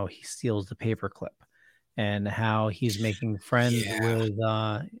 he steals the paperclip and how he's making friends with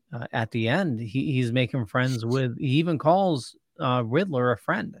at the end, he's making friends with, he even calls Riddler a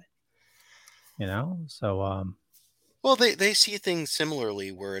friend, so well, they see things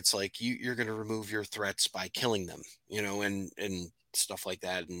similarly where it's like you're going to remove your threats by killing them, and stuff like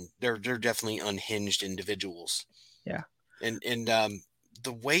that, and they're definitely unhinged individuals. Yeah. And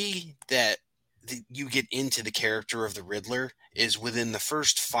the way that you get into the character of the Riddler is within the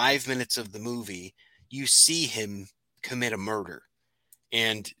first 5 minutes of the movie, you see him commit a murder.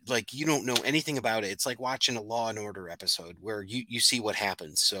 And like you don't know anything about it. It's like watching a Law and Order episode where you see what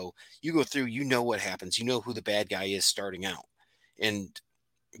happens. So you go through, what happens, who the bad guy is starting out. And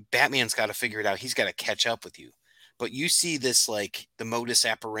Batman's got to figure it out. He's got to catch up with you. But you see this like the modus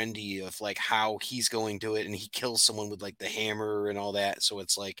operandi of like how he's going to it, and he kills someone with like the hammer and all that. So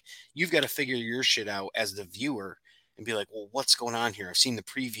it's like you've got to figure your shit out as the viewer and be like, well, what's going on here? I've seen the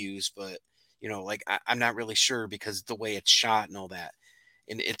previews, but like I'm not really sure because the way it's shot and all that.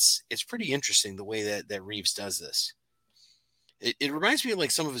 And it's pretty interesting the way that Reeves does this. It reminds me of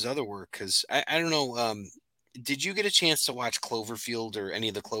like some of his other work because I don't know. Did you get a chance to watch Cloverfield or any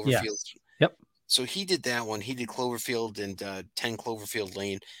of the Cloverfields? Yes. Yep. So he did that one. He did Cloverfield and 10 Cloverfield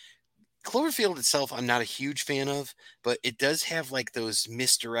Lane. Cloverfield itself, I'm not a huge fan of, but it does have like those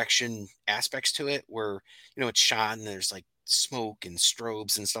misdirection aspects to it where, it's shot and there's like smoke and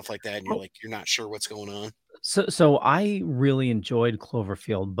strobes and stuff like that. And you're like, you're not sure what's going on. So I really enjoyed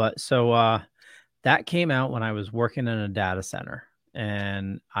Cloverfield, but that came out when I was working in a data center,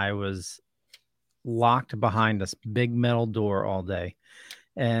 and I was locked behind this big metal door all day.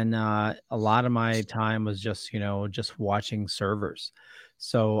 And a lot of my time was just, just watching servers.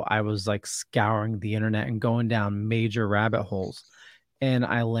 So I was like scouring the internet and going down major rabbit holes. And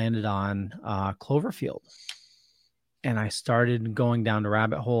I landed on Cloverfield. And I started going down the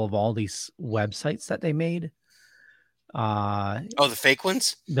rabbit hole of all these websites that they made. Oh, the fake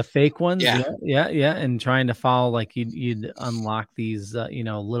ones? The fake ones, Yeah. yeah, and trying to follow, like, you'd unlock these,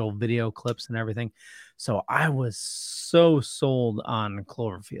 little video clips and everything. So I was so sold on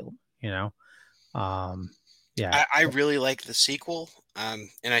Cloverfield, yeah. I really like the sequel. And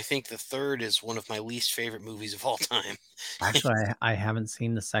I think the third is one of my least favorite movies of all time. Actually, I haven't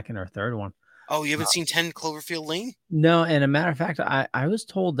seen the second or third one. Oh, you haven't seen 10 Cloverfield Lane? No, and a matter of fact, I was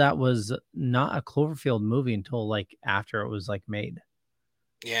told that was not a Cloverfield movie until like after it was like made.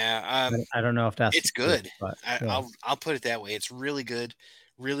 Yeah. I don't know if that's It's the case, good. but yeah. I'll put it that way. It's really good.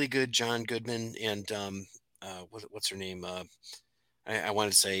 Really good John Goodman and what's her name? I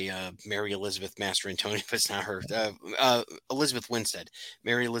wanted to say Mary Elizabeth Mastrantonio, but it's not her. Elizabeth Winstead.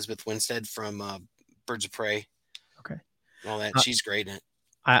 Mary Elizabeth Winstead from Birds of Prey. Okay. And all that. Uh, She's great in it.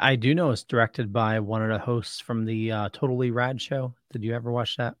 I do know it's directed by one of the hosts from the Totally Rad show. Did you ever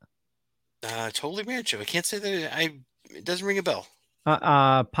watch that? Totally Rancho. I can't say that it doesn't ring a bell.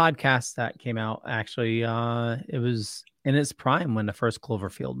 Podcast that came out, actually. It was in its prime when the first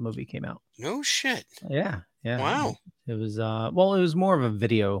Cloverfield movie came out. No shit. Yeah. Wow. It was well, it was more of a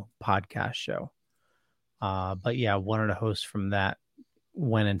video podcast show. But yeah, one of the hosts from that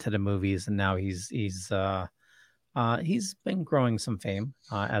went into the movies, and now he's been growing some fame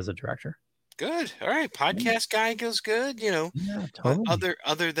as a director. Good. All right. Podcast guy goes good. Yeah, totally.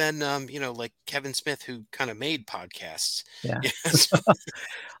 Other than like Kevin Smith, who kind of made podcasts. Yeah. Yes.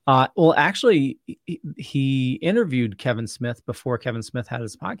 Well, actually, he interviewed Kevin Smith before Kevin Smith had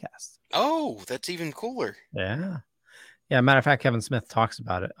his podcast. Oh, that's even cooler. Yeah. Matter of fact, Kevin Smith talks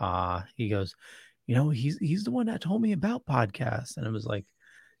about it. He goes, he's the one that told me about podcasts, and it was like,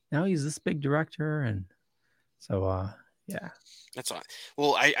 now he's this big director, and so yeah. That's all.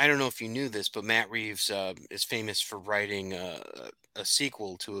 Well, I don't know if you knew this, but Matt Reeves is famous for writing a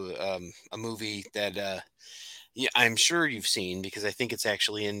sequel to a movie that yeah, I'm sure you've seen because I think it's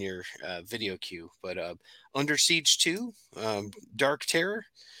actually in your video queue. But Under Siege 2, Dark Terror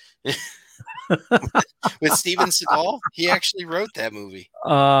with Steven Seagal. He actually wrote that movie.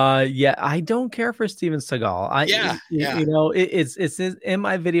 Yeah, I don't care for Steven Seagal. Yeah. It's in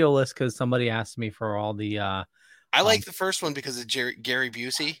my video list because somebody asked me for all the I like the first one because of Gary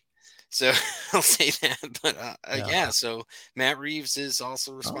Busey. So I'll say that. But yeah, so Matt Reeves is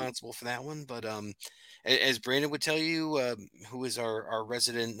also responsible for that one. But as Brandon would tell you, who is our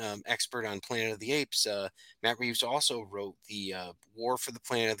resident expert on Planet of the Apes, Matt Reeves also wrote the War for the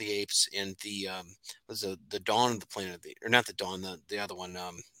Planet of the Apes and the was the Dawn of the Planet of the, or not the Dawn, the other one,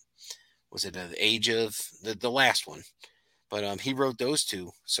 was it the Age of the last one? But he wrote those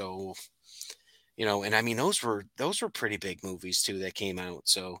two. So and I mean those were pretty big movies too that came out.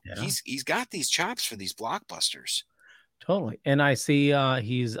 So Yeah. he's got these chops for these blockbusters. Totally. And I see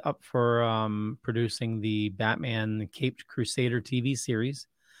he's up for producing the Batman Caped Crusader TV series,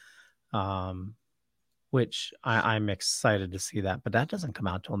 which I'm excited to see that, but that doesn't come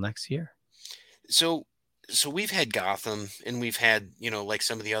out till next year. So we've had Gotham and we've had, like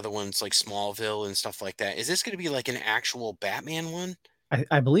some of the other ones like Smallville and stuff like that. Is this going to be like an actual Batman one?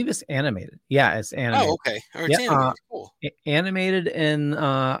 I believe it's animated. Yeah, it's animated. Oh, okay. Or it's animated. Cool. Animated, and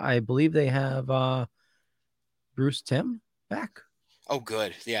I believe they have Bruce Timm back. Oh,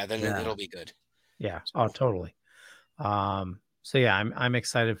 good. Yeah, then it'll be good. Yeah. Oh, totally. So yeah, I'm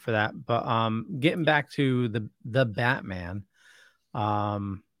excited for that. But getting back to the Batman, I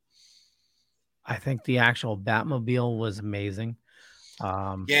think the actual Batmobile was amazing.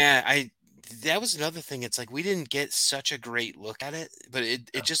 Yeah, that was another thing. It's like we didn't get such a great look at it, but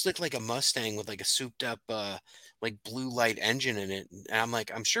it just looked like a Mustang with like a souped up like blue light engine in it. And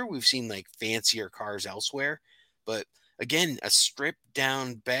I'm sure we've seen like fancier cars elsewhere, but again, a stripped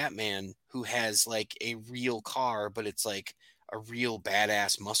down Batman who has like a real car, but it's like a real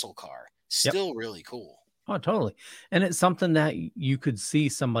badass muscle car. Still really cool. Oh, totally. And it's something that you could see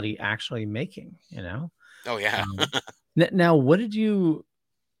somebody actually making, Oh yeah. Now, what did you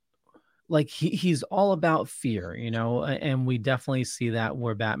like? He's all about fear, and we definitely see that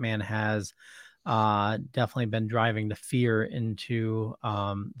where Batman has definitely been driving the fear into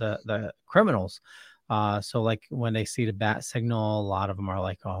the criminals. So like when they see the bat signal, a lot of them are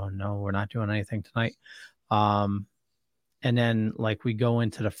like, oh no, we're not doing anything tonight. And then like we go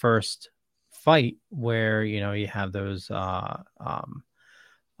into the first fight where, you have those, what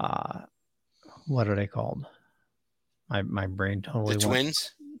are they called? My brain totally The went.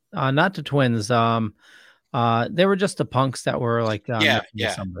 twins. Not the twins. They were just the punks that were like Yeah, messing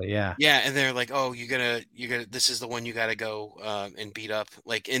with somebody. Yeah. yeah, and they're like, "Oh, you gotta. This is the one you gotta go and beat up."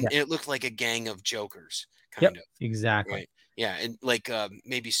 Like, and Yeah. it looked like a gang of jokers, Yep. kind of, Exactly. right? Yeah, and like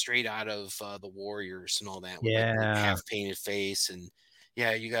maybe straight out of the Warriors and all that, with like the Yeah. half painted face, and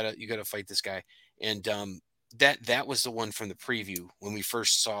yeah, you gotta fight this guy, and that was the one from the preview when we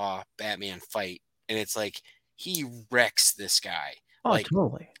first saw Batman fight, and it's like he wrecks this guy, Oh, like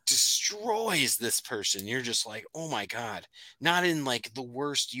totally. destroys this person. You're just like, oh my god! Not in like the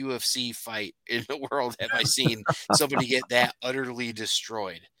worst UFC fight in the world have I seen somebody get that utterly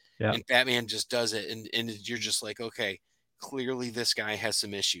destroyed. Yeah. And Batman just does it, and you're just like, okay, clearly this guy has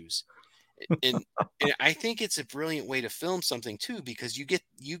some issues. And and I think it's a brilliant way to film something too, because you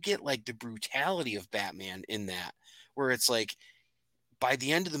get like the brutality of Batman in that, where it's like by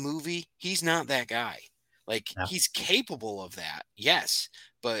the end of the movie, he's not that guy. Like Yeah. he's capable of that, yes,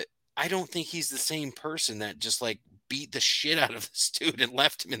 but I don't think he's the same person that just like beat the shit out of this dude and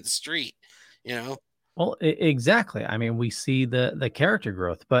left him in the street. You know? Well, exactly. I mean, we see the character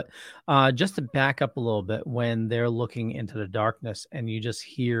growth, but just to back up a little bit, when they're looking into the darkness and you just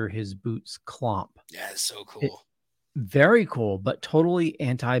hear his boots clomp, Yeah, it's so it, cool. very cool, but totally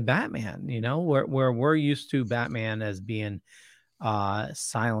anti-Batman. Where we're used to Batman as being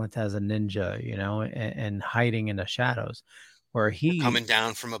silent as a ninja, and hiding in the shadows, where Or he coming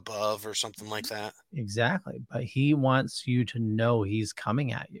down from above or something like that. exactly, but he wants you to know he's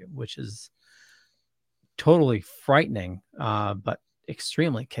coming at you, which is totally frightening, but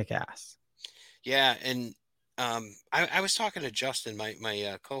extremely kick-ass. Yeah, and I was talking to Justin,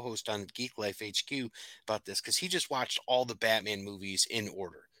 my co-host on Geek Life HQ, about this because he just watched all the Batman movies in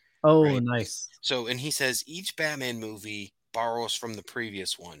order, Oh, right? nice. So, and he says each Batman movie borrows from the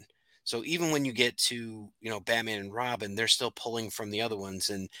previous one. So even when you get to, Batman and Robin, they're still pulling from the other ones.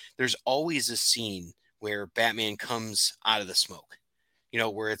 And there's always a scene where Batman comes out of the smoke,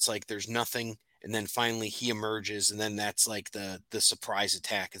 where it's like there's nothing. And then finally he emerges, and then that's like the surprise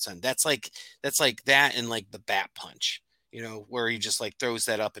attack. That's like that, and like the bat punch, where he just like throws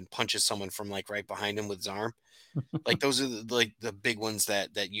that up and punches someone from like right behind him with his arm. Like those are like the big ones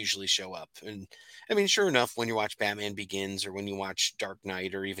that usually show up. And I mean, sure enough, when you watch Batman Begins or when you watch Dark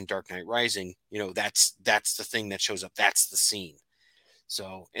Knight or even Dark Knight Rising, that's the thing that shows up. That's the scene.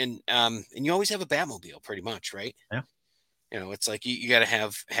 So and you always have a Batmobile, pretty much, right? Yeah. It's like you got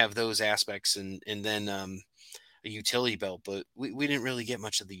to have those aspects, and then a utility belt, but we didn't really get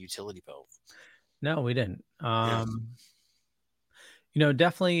much of the utility belt. No, we didn't. Yeah.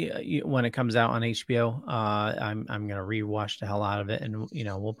 Definitely when it comes out on HBO, I'm gonna rewatch the hell out of it, and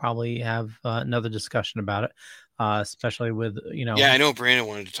we'll probably have another discussion about it, especially with Yeah, I know Brandon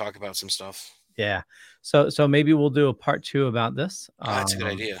wanted to talk about some stuff. yeah. So maybe we'll do a part 2 about this. Oh, that's a good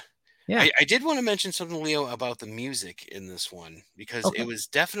idea. Yeah. I did want to mention something, Leo, about the music in this one, because Okay. it was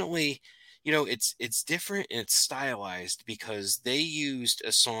definitely, it's different and it's stylized, because they used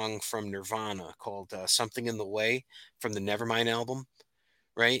a song from Nirvana called "Something in the Way" from the Nevermind album,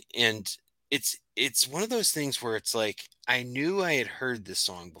 right? And it's one of those things where it's like I knew I had heard this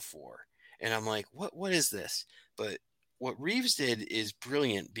song before, and I'm like, what is this? But what Reeves did is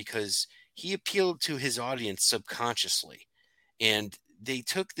brilliant, because he appealed to his audience subconsciously, and they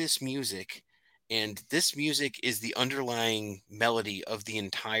took this music, and this music is the underlying melody of the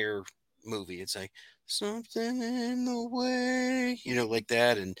entire movie. It's like something in the way, like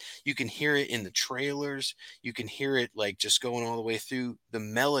that. And you can hear it in the trailers. You can hear it like just going all the way through the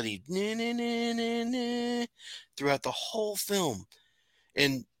melody throughout the whole film.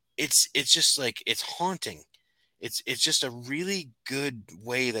 And it's just like it's haunting. It's just a really good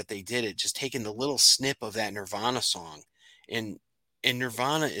way that they did it, just taking the little snip of that Nirvana song. And and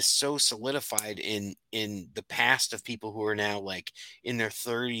Nirvana is so solidified in the past of people who are now like in their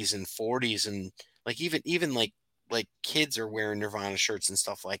 30s and 40s, and like even like kids are wearing Nirvana shirts and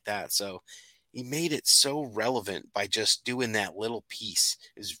stuff like that. So he made it so relevant by just doing that little piece.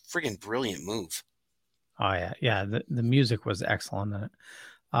 It was a friggin' brilliant move. Oh yeah. The music was excellent in it.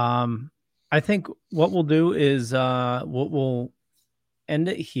 I think what we'll do is we'll end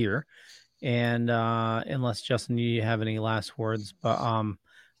it here. And unless Justin, you have any last words, but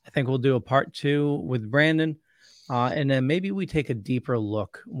I think we'll do a part 2 with Brandon, and then maybe we take a deeper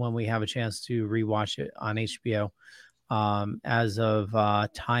look when we have a chance to rewatch it on HBO, as of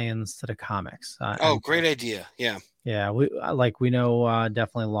tie-ins to the comics. Oh, great idea. Yeah. Yeah, we know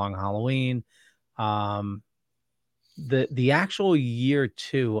definitely Long Halloween. Um, the actual year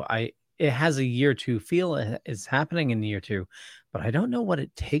 2, it has a year 2 feel. It's happening in year 2, but I don't know what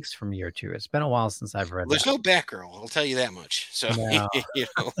it takes from year 2. It's been a while since I've read Well, there's that. no Batgirl, I'll tell you that much. So, No.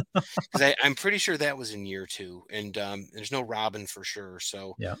 because I'm pretty sure that was in year 2, and there's no Robin for sure.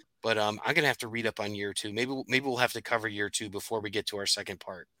 So, Yeah. but I'm gonna have to read up on year 2. Maybe we'll have to cover year 2 before we get to our second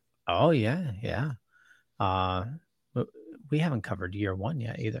part. Oh yeah, yeah. Uh, we haven't covered year 1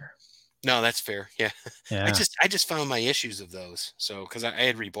 yet either. No, that's fair. Yeah, Yeah. I just found my issues of those. So because I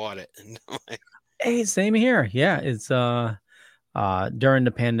had rebought it, and Hey, same here. Yeah, it's during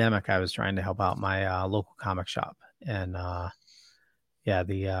the pandemic, I was trying to help out my local comic shop, and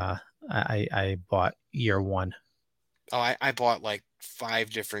yeah, I bought year 1. oh, I bought like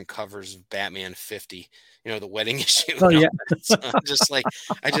 5 different covers of Batman 50. The wedding issue. Oh and all yeah. that. So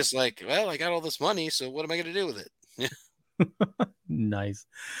I just like, well, I got all this money, so what am I gonna do with it? Nice.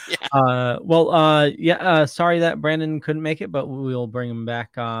 Yeah. Yeah, sorry that Brandon couldn't make it, but we'll bring him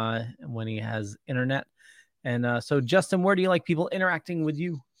back when he has internet. And so Justin, where do you like people interacting with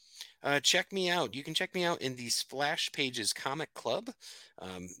you? Check me out. You can check me out in the Splash Pages Comic Club.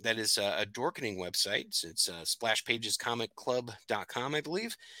 That is a Dorkening website. It's splashpagescomicclub.com, I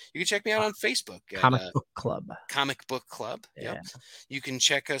believe. You can check me out on Facebook at Comic Book Club. Comic Book Club. Yeah. Yep. You can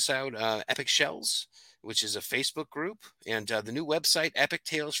check us out, Epic Shells, which is a Facebook group, and the new website,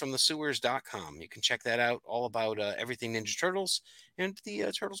 epictalesfromthesewers.com. You can check that out, all about everything Ninja Turtles and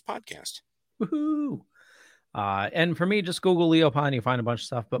the Turtles podcast. Woohoo! And for me, just Google Leo Pine. You find a bunch of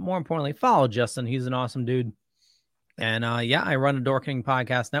stuff, but more importantly, follow Justin. He's an awesome dude. And yeah, I run a Dorking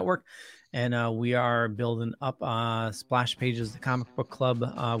podcast network, and we are building up Splash Pages, the comic book club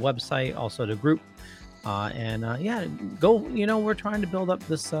website, also the group. And yeah, go. We're trying to build up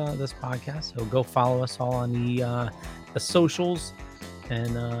this this podcast, so go follow us all on the socials.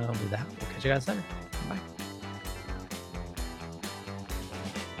 And with that, we'll catch you guys later. Bye.